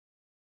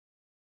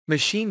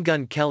Machine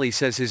Gun Kelly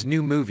says his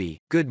new movie,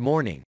 Good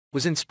Morning,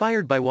 was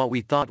inspired by what we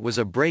thought was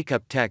a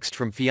breakup text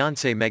from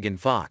fiancée Megan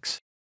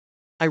Fox.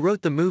 I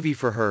wrote the movie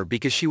for her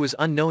because she was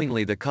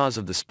unknowingly the cause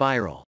of the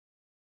spiral.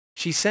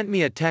 She sent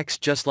me a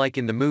text just like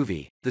in the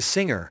movie. The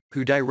singer,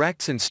 who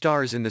directs and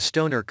stars in the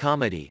stoner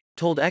comedy,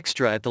 told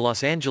Extra at the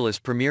Los Angeles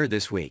premiere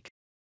this week.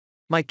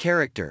 My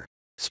character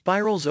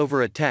spirals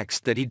over a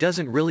text that he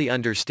doesn't really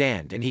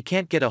understand and he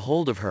can't get a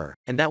hold of her,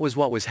 and that was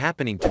what was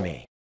happening to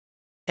me.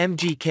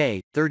 MGK,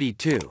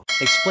 32,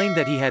 explained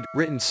that he had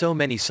written so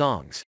many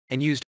songs,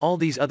 and used all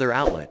these other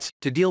outlets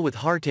to deal with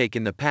heartache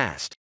in the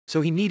past,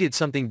 so he needed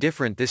something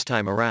different this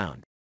time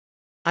around.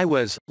 I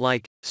was,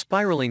 like,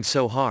 spiraling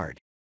so hard.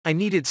 I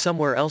needed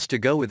somewhere else to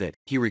go with it,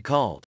 he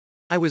recalled.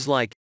 I was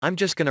like, I'm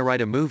just gonna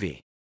write a movie.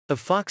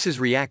 Of Fox's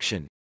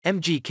reaction,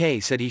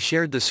 MGK said he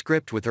shared the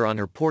script with her on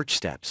her porch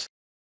steps.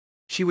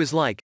 She was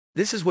like,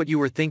 this is what you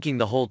were thinking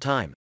the whole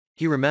time,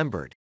 he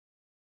remembered.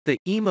 The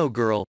emo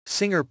girl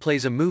singer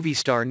plays a movie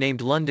star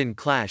named London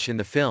Clash in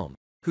the film,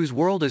 whose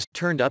world is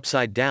turned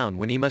upside down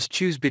when he must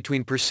choose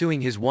between pursuing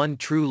his one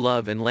true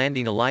love and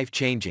landing a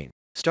life-changing,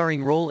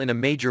 starring role in a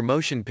major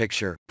motion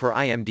picture, per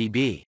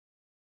IMDb.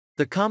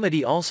 The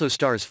comedy also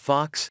stars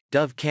Fox,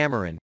 Dove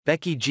Cameron,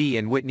 Becky G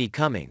and Whitney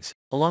Cummings,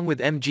 along with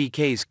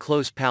MGK's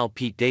close pal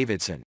Pete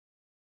Davidson.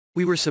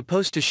 We were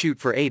supposed to shoot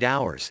for 8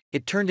 hours,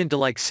 it turned into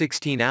like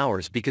 16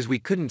 hours because we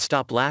couldn't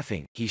stop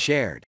laughing, he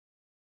shared.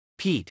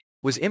 Pete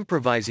was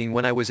improvising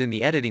when I was in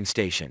the editing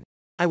station.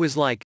 I was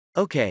like,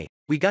 okay,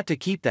 we got to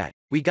keep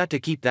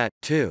that,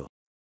 too.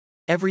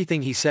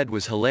 Everything he said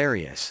was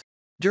hilarious.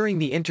 During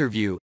the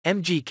interview,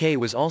 MGK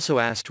was also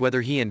asked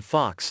whether he and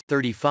Fox,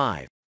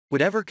 35,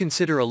 would ever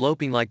consider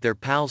eloping like their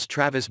pals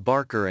Travis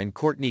Barker and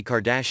Kourtney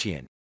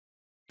Kardashian.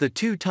 The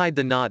two tied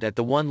the knot at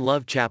the One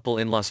Love Chapel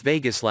in Las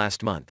Vegas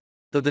last month,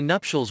 though the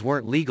nuptials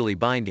weren't legally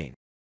binding.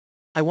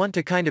 I want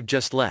to kind of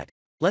just let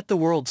the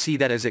world see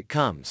that as it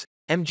comes,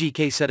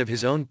 MGK said of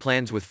his own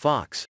plans with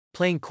Fox,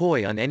 playing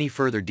coy on any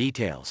further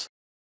details.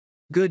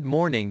 Good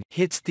Morning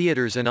hits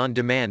theaters and on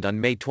demand on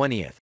May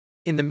 20th.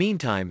 In the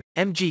meantime,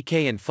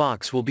 MGK and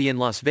Fox will be in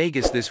Las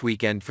Vegas this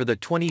weekend for the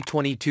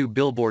 2022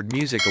 Billboard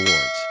Music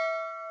Awards.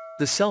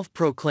 The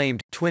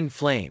self-proclaimed twin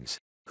flames,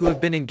 who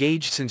have been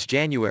engaged since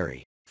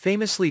January,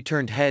 famously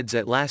turned heads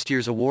at last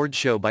year's award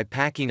show by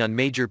packing on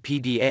major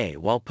PDA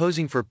while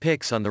posing for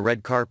pics on the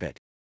red carpet.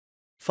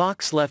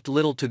 Fox left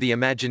little to the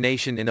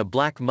imagination in a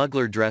black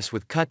muggler dress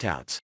with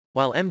cutouts,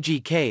 while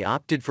MGK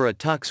opted for a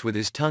tux with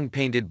his tongue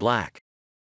painted black.